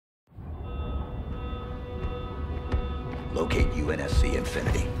Locate UNSC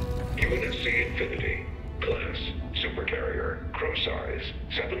Infinity. UNSC Infinity. Class, Supercarrier. Crew size,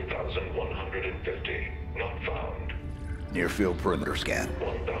 7,150. Not found. Near field perimeter scan.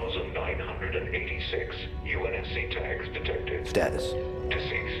 1,986. UNSC tags detected. Status.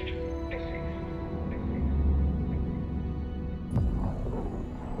 Deceased.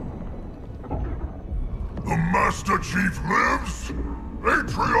 The Master Chief lives?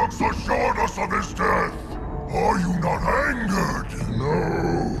 Atriox assured us of his death. Are you not angered?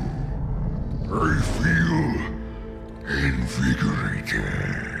 No. I feel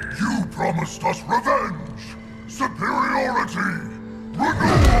invigorated. You promised us revenge, superiority,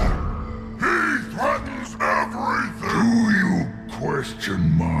 renewal. He threatens everything. Do you question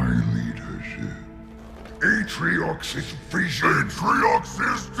my leadership? Atriox's vision. Atriox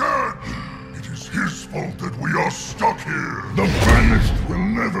is dead. It is his fault that we are stuck here. The banished will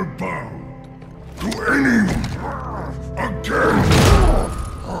never bow to anyone again.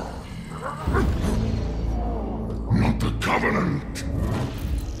 Not the Covenant.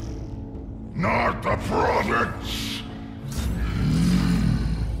 Not the Prophets.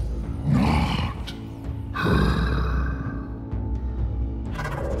 Not her.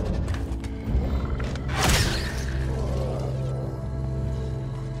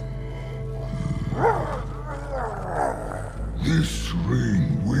 This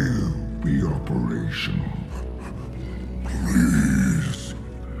ring will be operational. Please.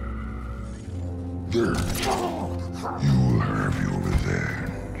 There. You will have your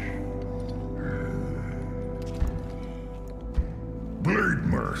revenge. Blade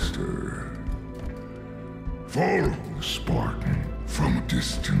Master. Follow the Spartan from a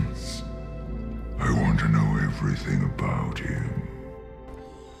distance. I want to know everything about him.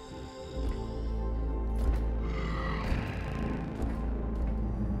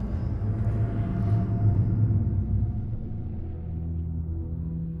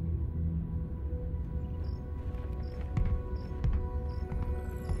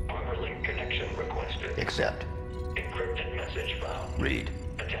 Accept. Encrypted message found. Read.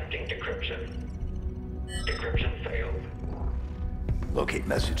 Attempting decryption. Decryption failed. Locate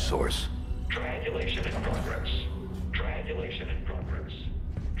message source. Triangulation in progress. Triangulation in progress.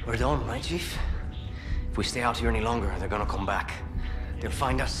 We're done, right, Chief? If we stay out here any longer, they're gonna come back. They'll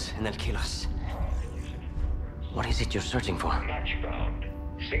find us, and they'll kill us. What is it you're searching for? Match found.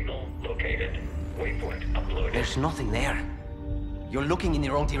 Signal located. Waypoint uploaded. There's nothing there. You're looking in the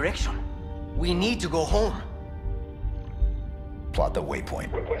wrong direction. We need to go home. Plot the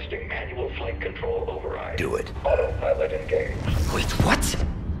waypoint. Requesting manual flight control override. Do it. Autopilot engaged. Wait, what?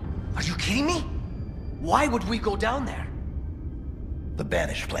 Are you kidding me? Why would we go down there? The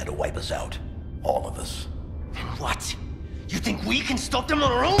Banished plan to wipe us out. All of us. And what? You think we can stop them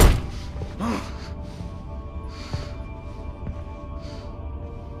on our own?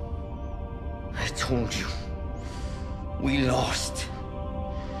 I told you. We lost.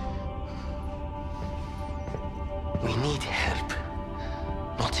 We need help,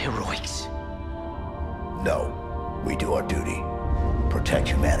 not heroics. No. We do our duty. Protect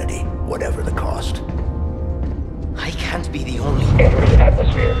humanity, whatever the cost. I can't be the only... Entering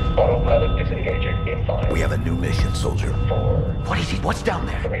atmosphere. Autopilot disengaging in 5. We have a new mission, soldier. 4. What is it? What's down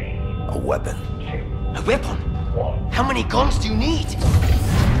there? 3. A weapon. 2. A weapon? 1. How many guns do you need?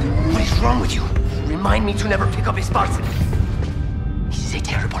 What is wrong with you? Remind me to never pick up a Spartan. This is a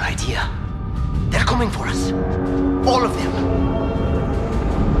terrible idea. They're coming for us. All of them.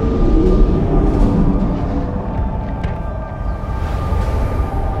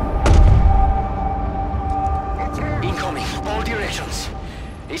 Incoming. All directions.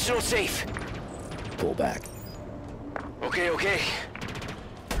 It's not safe. Pull back. Okay.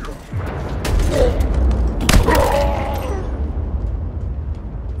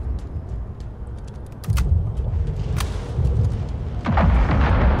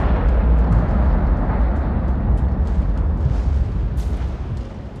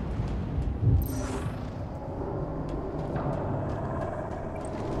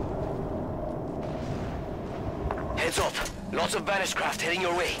 Heads up. Lots of banished craft heading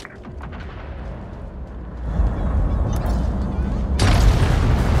your way.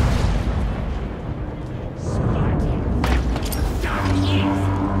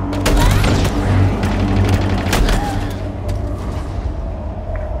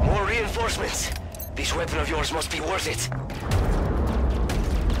 More reinforcements. This weapon of yours must be worth it.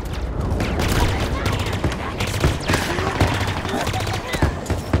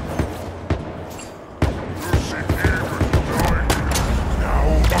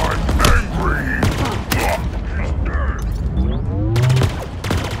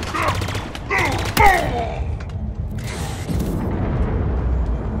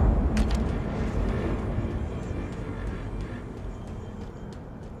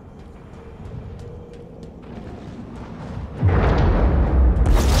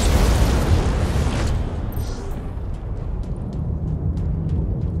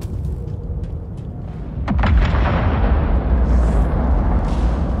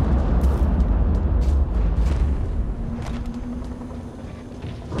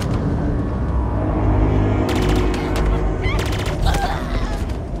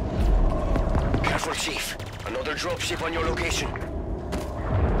 battleship on your location.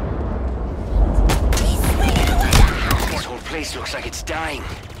 This whole place looks like it's dying.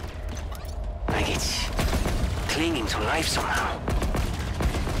 Like it's clinging to life somehow.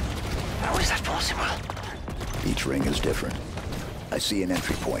 How is that possible? Each ring is different. I see an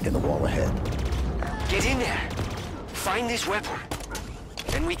entry point in the wall ahead. Get in there. Find this weapon.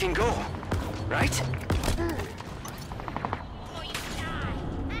 Then we can go. Right?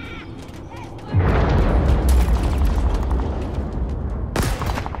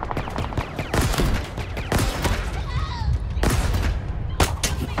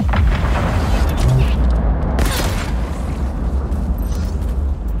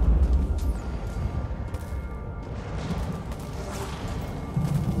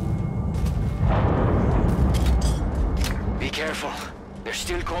 Careful. They're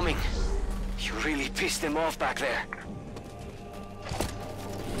still coming. You really pissed them off back there.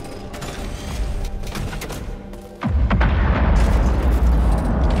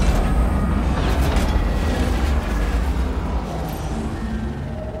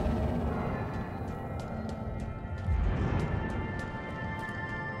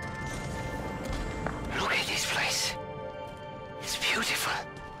 Look at this place. It's beautiful.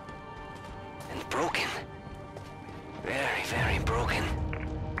 And broken. Very, very broken.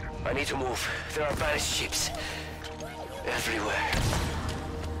 I need to move. There are battleships everywhere.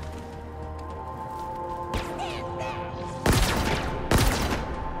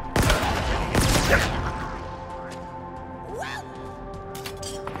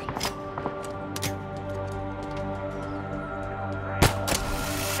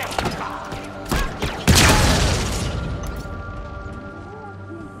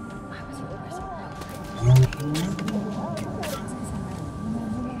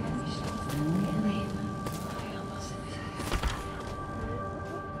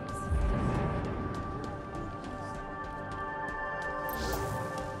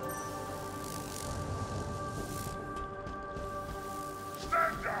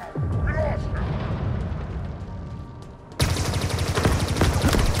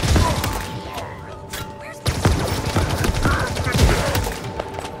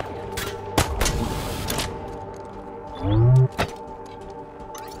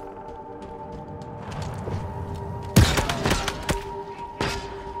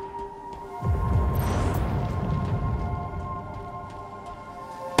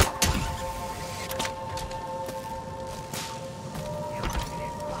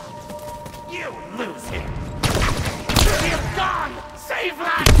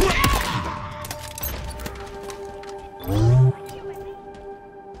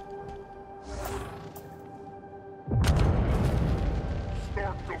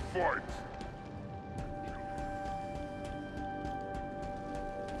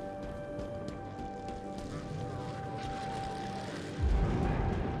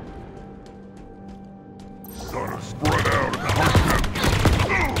 Gotta spread out and hunt them.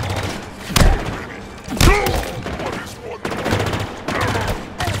 What is one?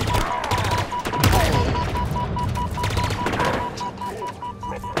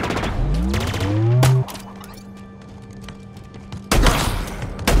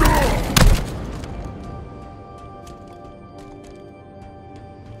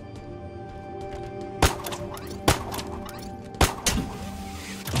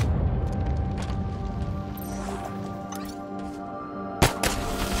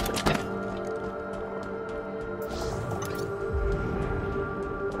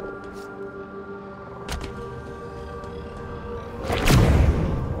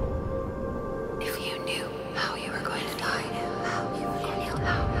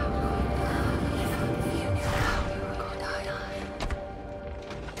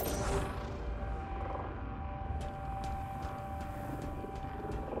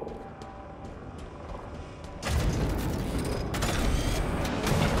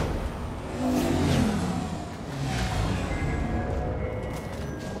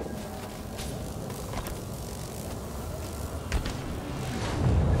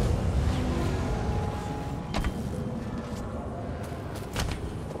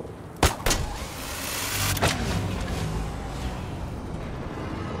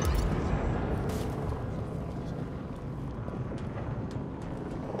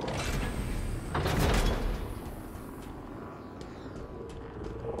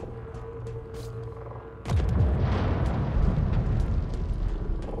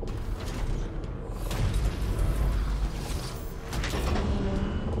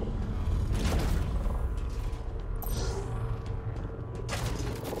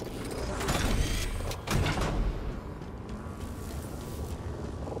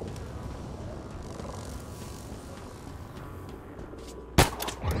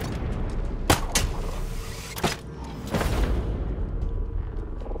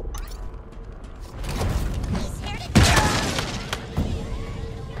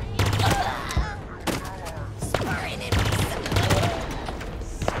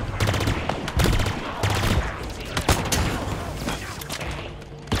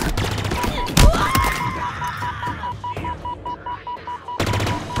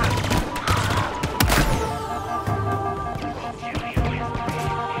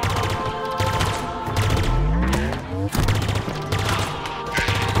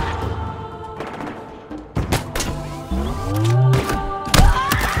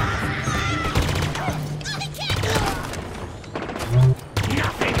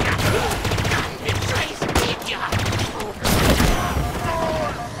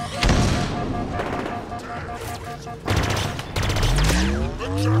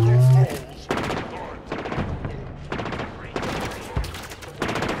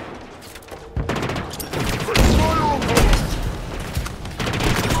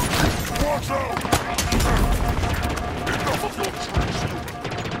 Watch out! Enough of your tricks, you...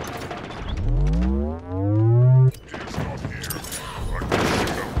 He's not here. I can see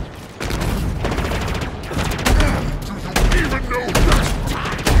him. Do you even know that?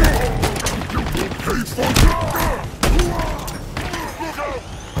 You will pay for that! Look out!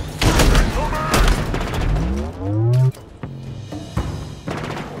 Incoming!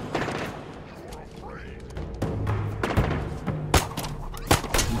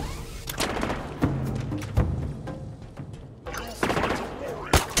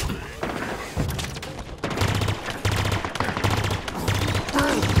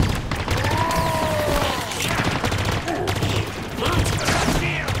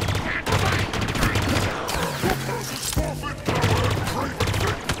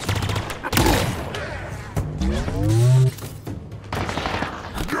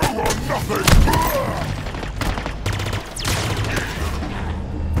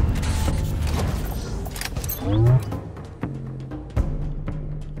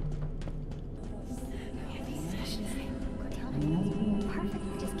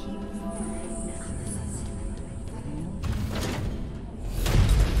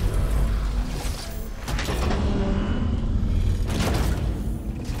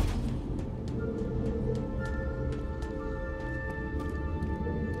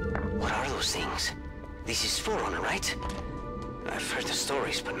 Things. This is Forerunner, right? I've heard the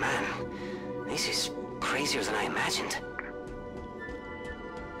stories, but man, this is crazier than I imagined.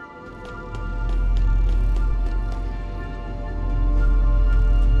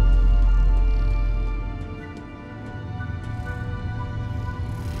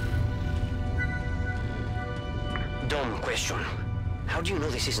 Dumb question. How do you know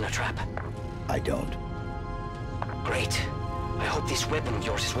this isn't a trap? I don't. Great. I hope this weapon of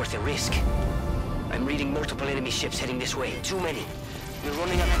yours is worth the risk. I'm reading multiple enemy ships heading this way. Too many. We're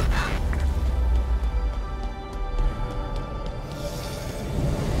running out of...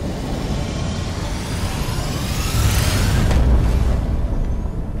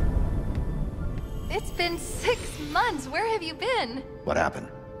 It's been 6 months. Where have you been? What happened?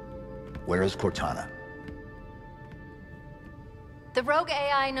 Where is Cortana? The rogue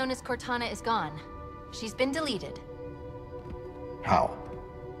AI known as Cortana is gone. She's been deleted. How?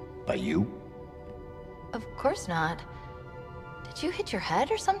 By you? Of course not. Did you hit your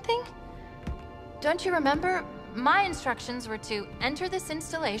head or something? Don't you remember? My instructions were to enter this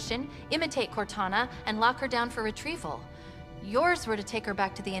installation, imitate Cortana, and lock her down for retrieval. Yours were to take her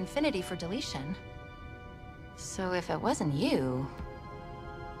back to the Infinity for deletion. So if it wasn't you...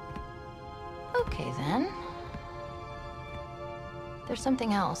 Okay then. There's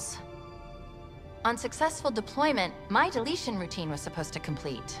something else. On successful deployment, my deletion routine was supposed to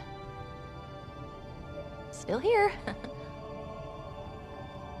complete. Still here.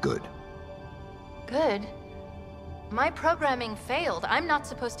 Good. Good? My programming failed. I'm not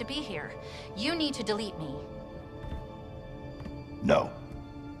supposed to be here. You need to delete me. No.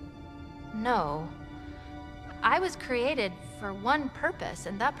 No. I was created for one purpose,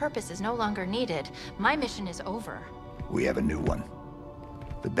 and that purpose is no longer needed. My mission is over. We have a new one.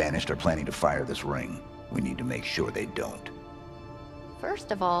 The Banished are planning to fire this ring. We need to make sure they don't.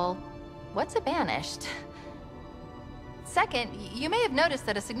 First of all, what's a Banished? Second, you may have noticed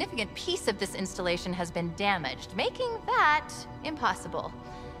that a significant piece of this installation has been damaged, making that impossible.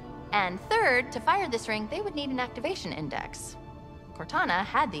 And third, to fire this ring, they would need an activation index. Cortana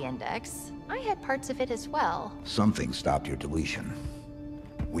had the index. I had parts of it as well. Something stopped your deletion.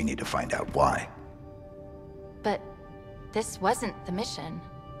 We need to find out why. But this wasn't the mission.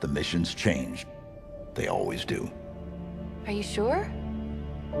 The missions changed. They always do. Are you sure?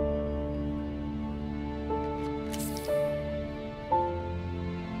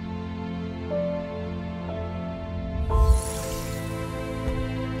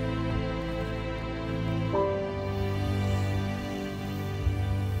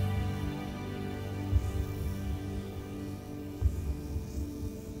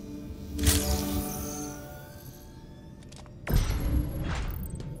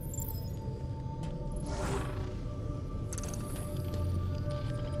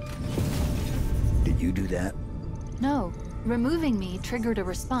 You do that? No. Removing me triggered a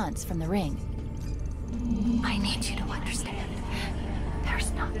response from the ring. I need you to understand.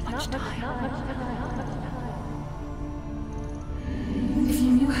 There's not much time. If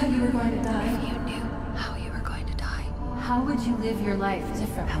you knew how you were going to die, If you knew how you were going to die, how would you live your life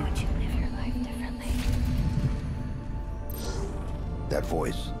differently? how would you live your life differently? That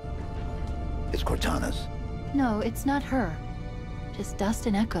voice is Cortana's. No, it's not her. Just dust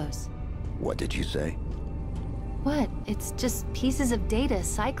and echoes. What did you say? What? It's just pieces of data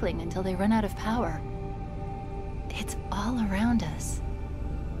cycling until they run out of power. It's all around us.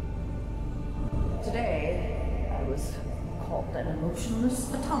 Today, I was called an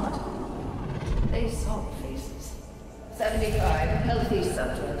emotionless automaton. They saw faces. 75 healthy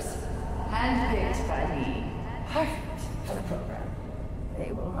subjects, handpicked by me. Perfect for the program.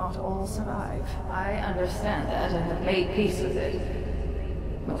 They will not all survive. I understand that and have made peace with it.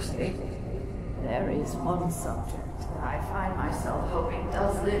 Mostly. There is one subject that I find myself hoping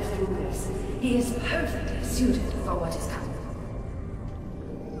does live through this. He is perfectly suited for what is coming.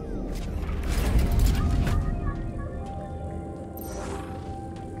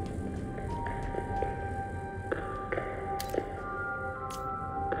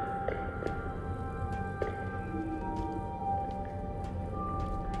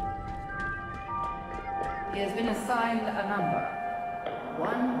 He has been assigned a number.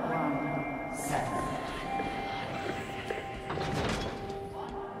 117.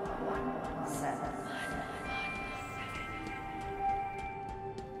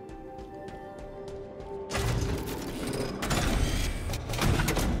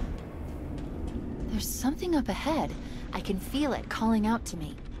 There's something up ahead. I can feel it calling out to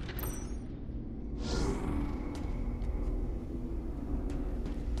me.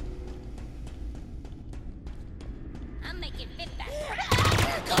 I'm making fit back.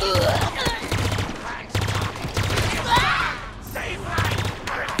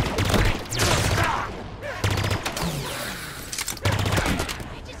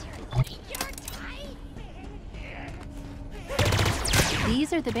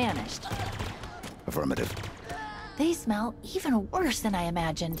 These are the banished. Affirmative. They smell even worse than I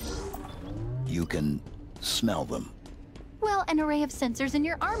imagined. You can smell them. Well, an array of sensors in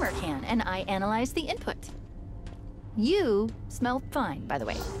your armor can, and I analyze the input. You smell fine, by the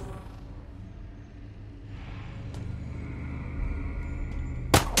way.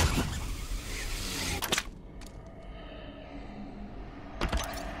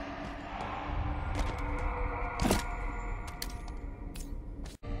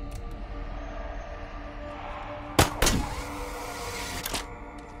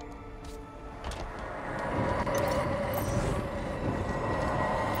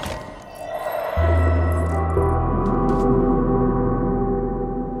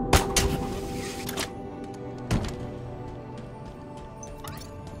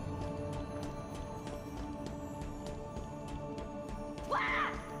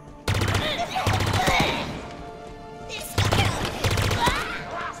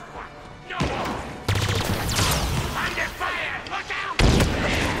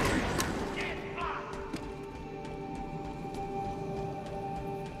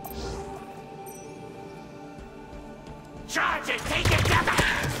 Charge it! Take it down!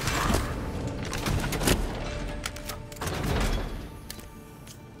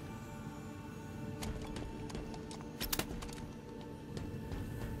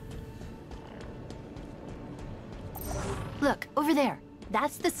 Look, over there.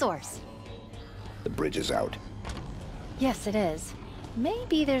 That's the source. The bridge is out. Yes, it is.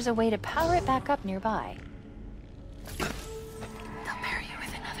 Maybe there's a way to power it back up nearby. They'll pair you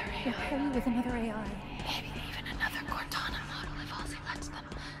with another AI. They'll pair you with another AI. Maybe even another Cortana model if Halsey lets them.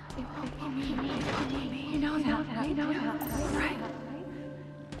 You know that. You know that. Right.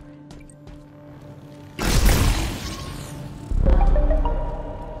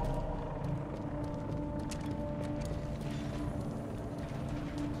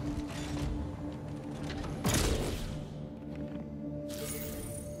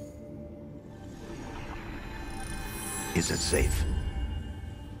 Is it safe?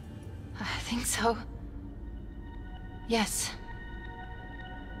 I think so. Yes.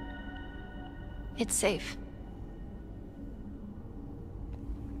 It's safe.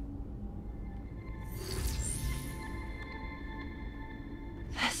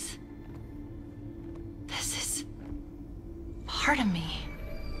 This is part of me.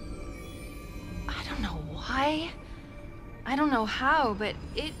 I don't know why. I don't know how, but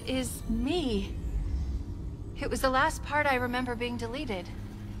it is me. It was the last part I remember being deleted.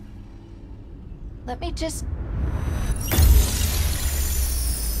 Let me just...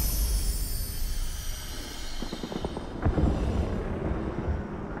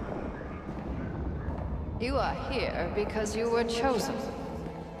 You are here because you were chosen.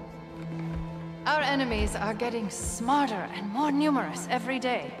 Our enemies are getting smarter and more numerous every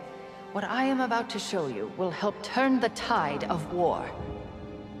day. What I am about to show you will help turn the tide of war.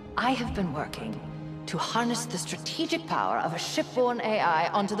 I have been working to harness the strategic power of a shipborne AI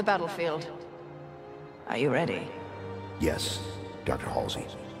onto the battlefield. Are you ready? Yes, Dr. Halsey.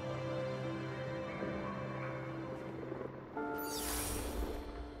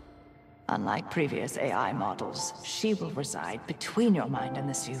 Unlike previous AI models, she will reside between your mind and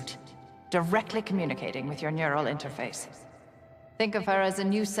the suit, directly communicating with your neural interface. Think of her as a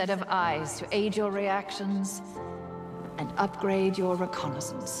new set of eyes to aid your reactions and upgrade your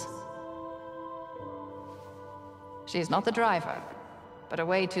reconnaissance. She's not the driver, but a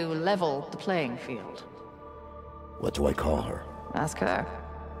way to level the playing field. What do I call her? Ask her.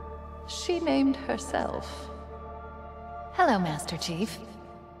 She named herself. Hello, Master Chief.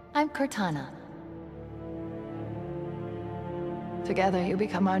 I'm Cortana. Together you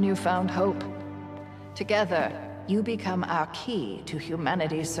become our newfound hope. Together, you become our key to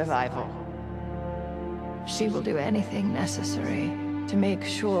humanity's survival. She will do anything necessary to make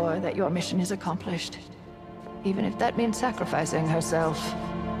sure that your mission is accomplished, even if that means sacrificing herself,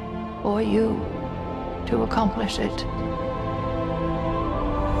 or you, to accomplish it.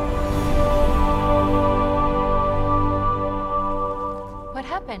 What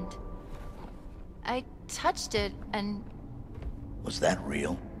happened? I touched it and... Was that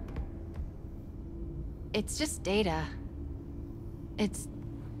real? It's just data. It's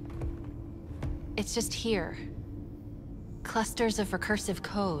just here. Clusters of recursive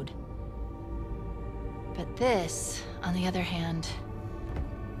code. But this, on the other hand,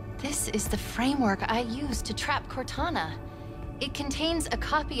 this is the framework I used to trap Cortana. It contains a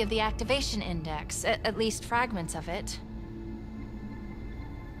copy of the activation index, at least fragments of it.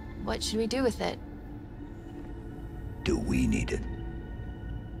 What should we do with it? Do we need it?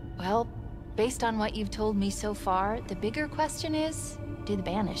 Well, based on what you've told me so far, the bigger question is, do the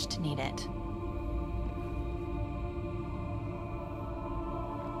Banished need it?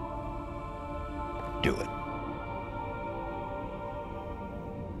 Do it.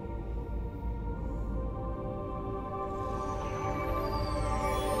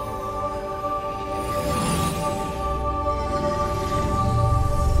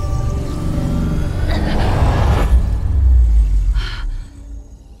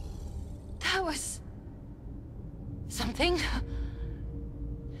 That was... something?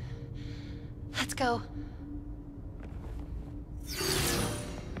 Let's go.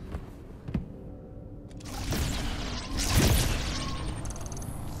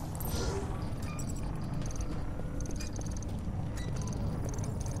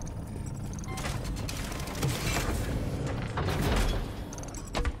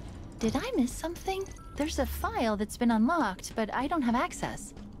 Did I miss something? There's a file that's been unlocked, but I don't have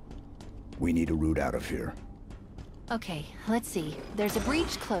access. We need a route out of here. Okay, let's see. There's a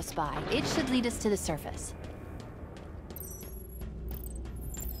breach close by. It should lead us to the surface.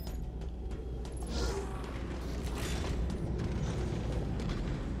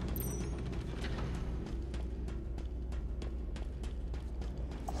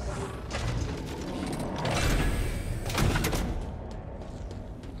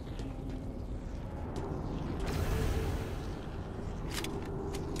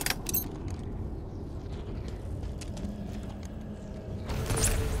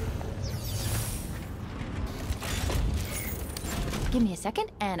 Give me a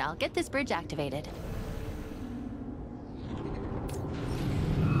second, and I'll get this bridge activated.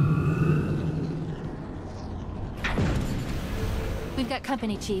 We've got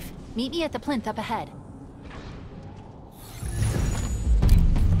company, Chief. Meet me at the plinth up ahead.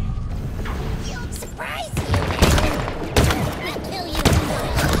 Surprise you! We'll kill you!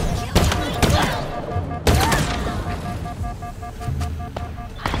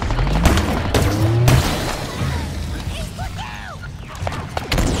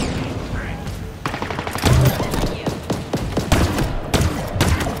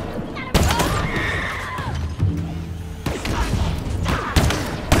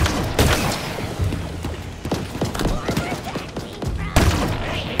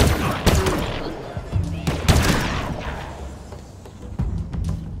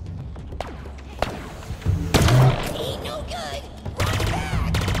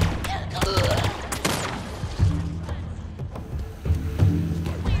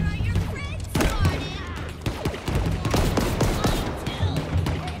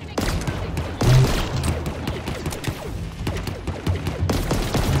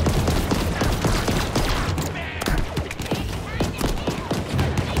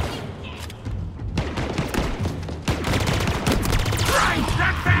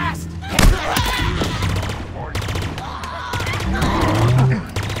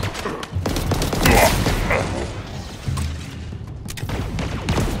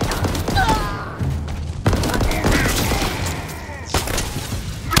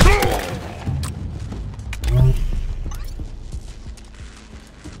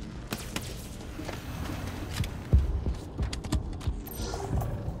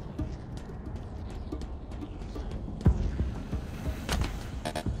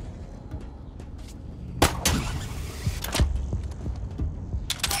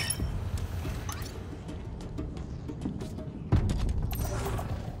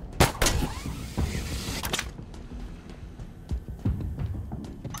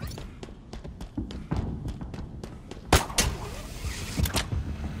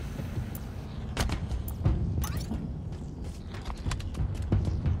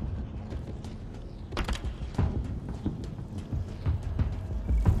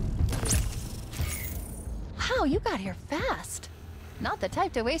 Wow, you got here fast. Not the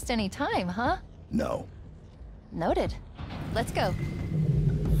type to waste any time, huh? No. Noted. Let's go.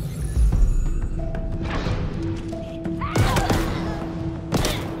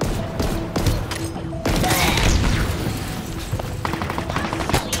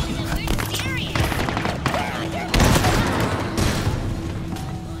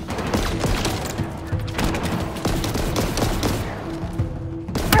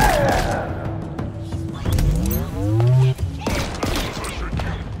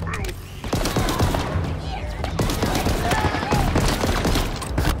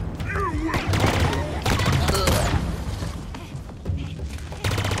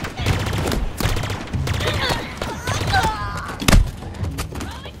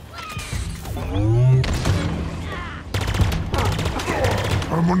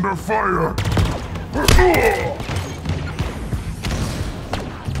 I'm under fire!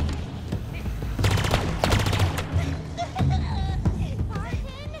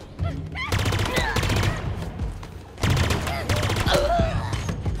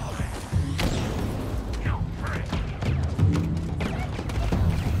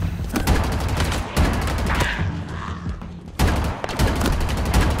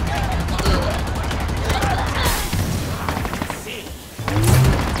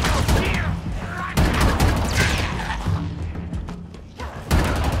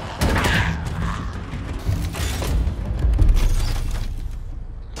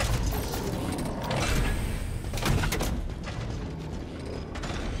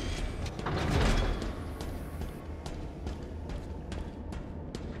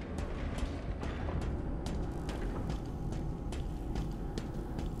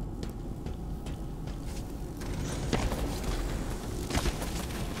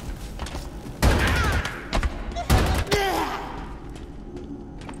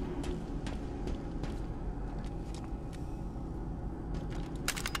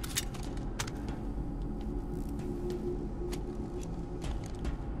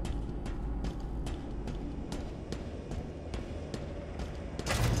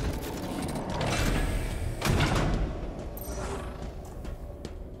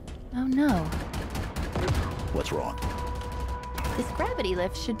 Oh no. What's wrong? This gravity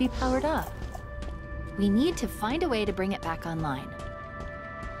lift should be powered up. We need to find a way to bring it back online.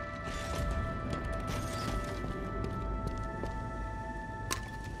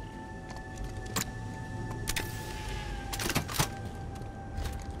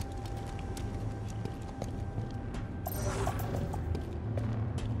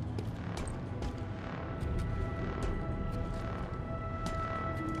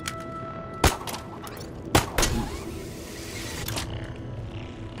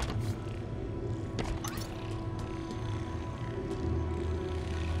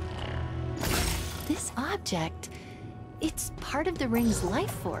 This object, it's part of the ring's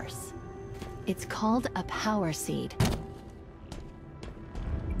life force. It's called a power seed.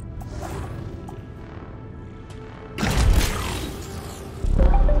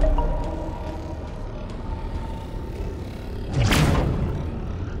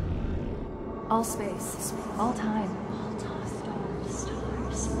 All space, all time.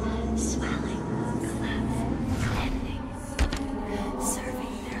 Stars, swelling, ending,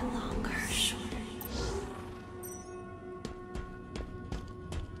 serving their longer, shorter.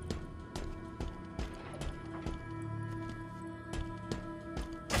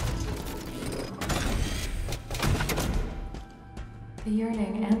 The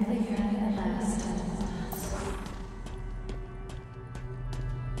yearning and the yearning at last.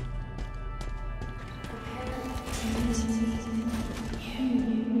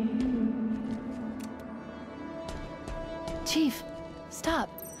 Chief, stop.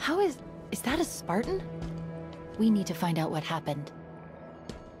 How is that a Spartan? We need to find out what happened.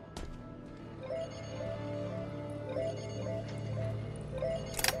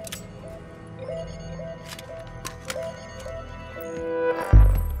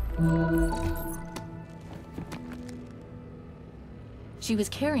 She was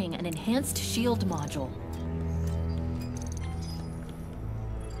carrying an enhanced shield module.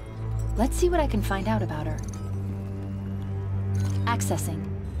 Let's see what I can find out about her. Accessing.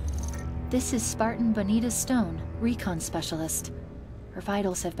 This is Spartan Bonita Stone, recon specialist. Her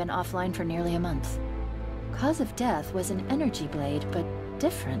vitals have been offline for nearly a month. Cause of death was an energy blade, but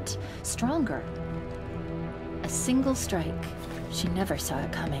different, stronger. A single strike. She never saw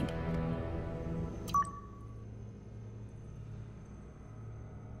it coming.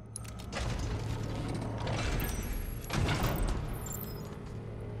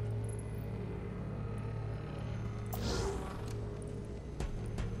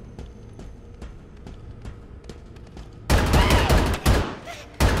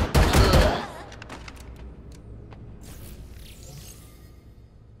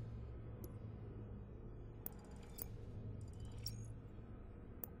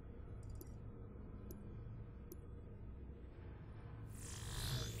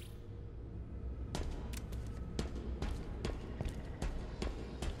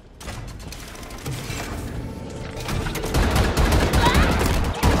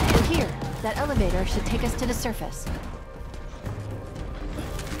 elevator should take us to the surface.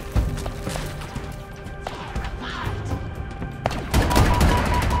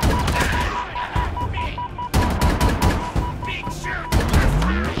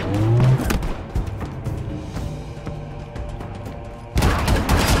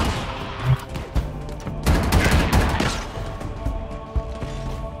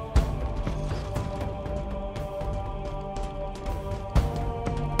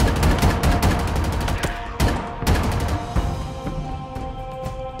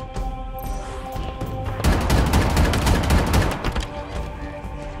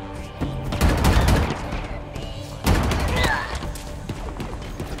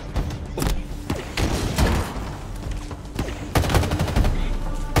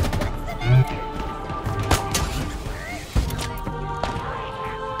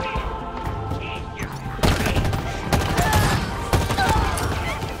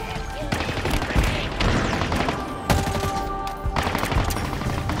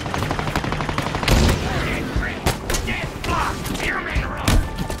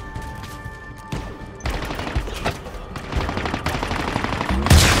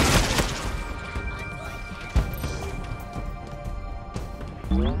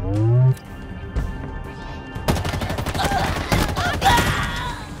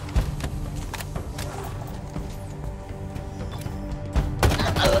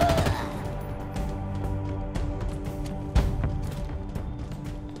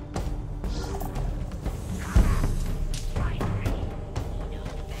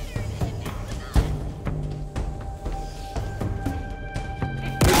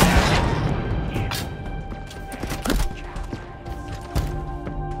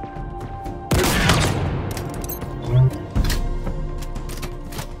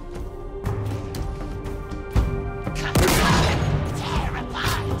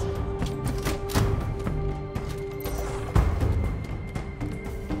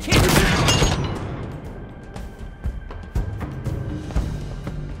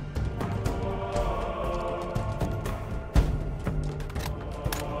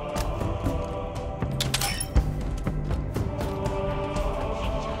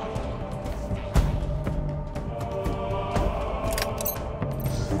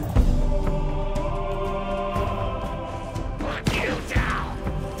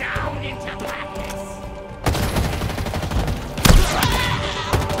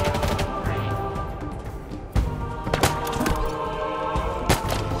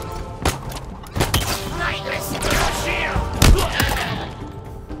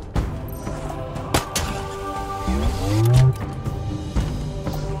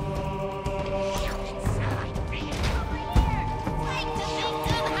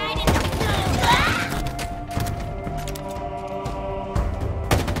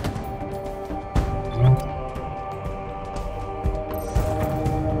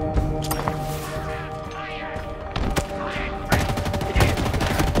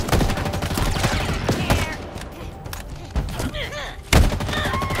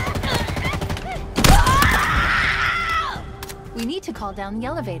 We need to call down the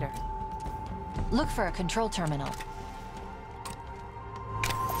elevator. Look for a control terminal.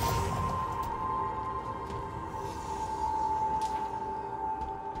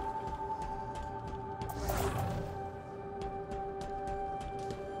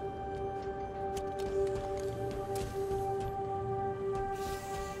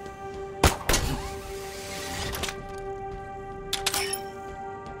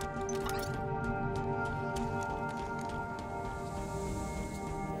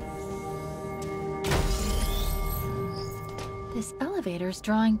 This elevator's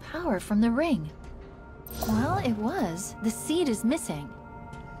drawing power from the ring. Well, it was. The seed is missing.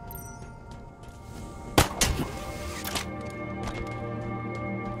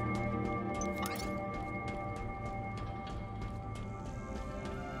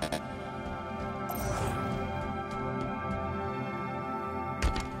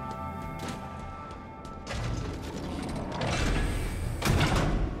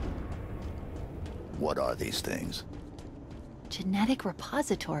 What are these things? Genetic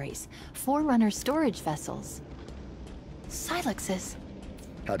repositories, Forerunner storage vessels. Silexes.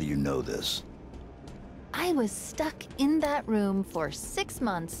 How do you know this? I was stuck in that room for 6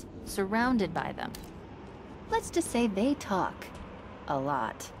 months, surrounded by them. Let's just say they talk. A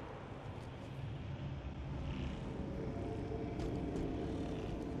lot.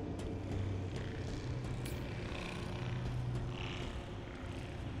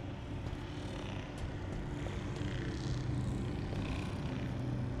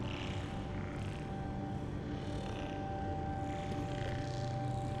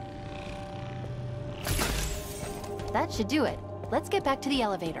 That should do it. Let's get back to the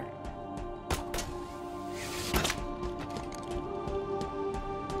elevator.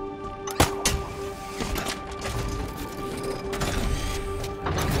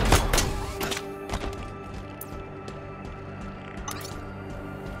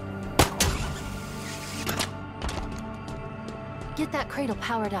 Get that cradle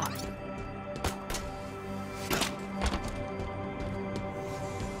powered up.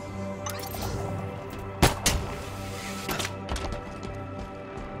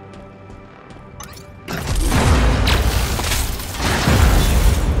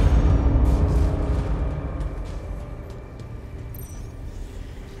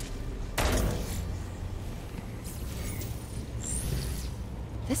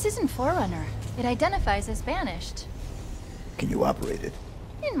 This isn't Forerunner. It identifies as banished. Can you operate it?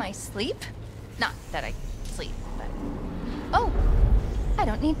 In my sleep? Not that I sleep, but... Oh! I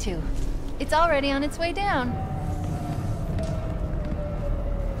don't need to. It's already on its way down.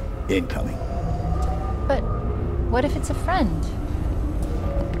 Incoming. But what if it's a friend?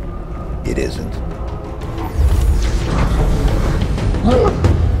 It isn't.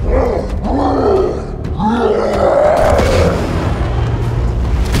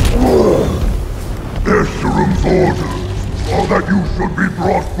 Escherum's orders are that you should be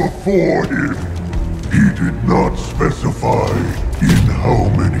brought before him. He did not specify in how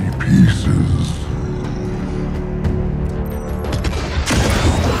many pieces.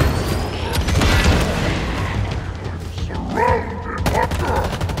 Surrounded, Hunter!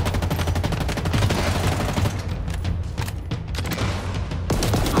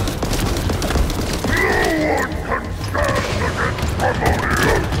 No one can stand against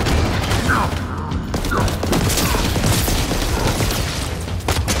Harmonious!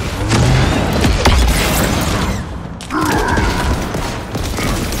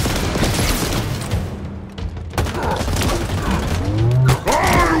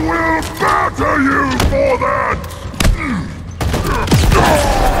 You for that!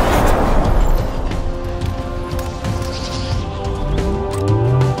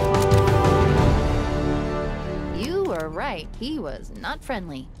 You were right. He was not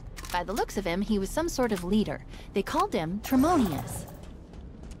friendly. By the looks of him, he was some sort of leader. They called him Tremonius.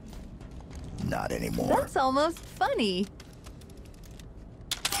 Not anymore. That's almost funny.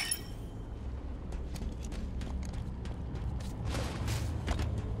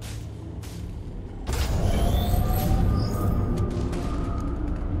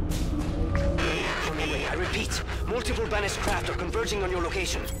 Multiple banished craft are converging on your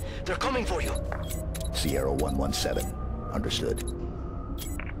location. They're coming for you. Sierra 117. Understood.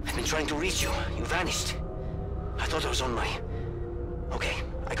 I've been trying to reach you. You vanished. I thought I was on my... Okay,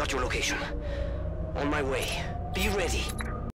 I got your location. On my way. Be ready.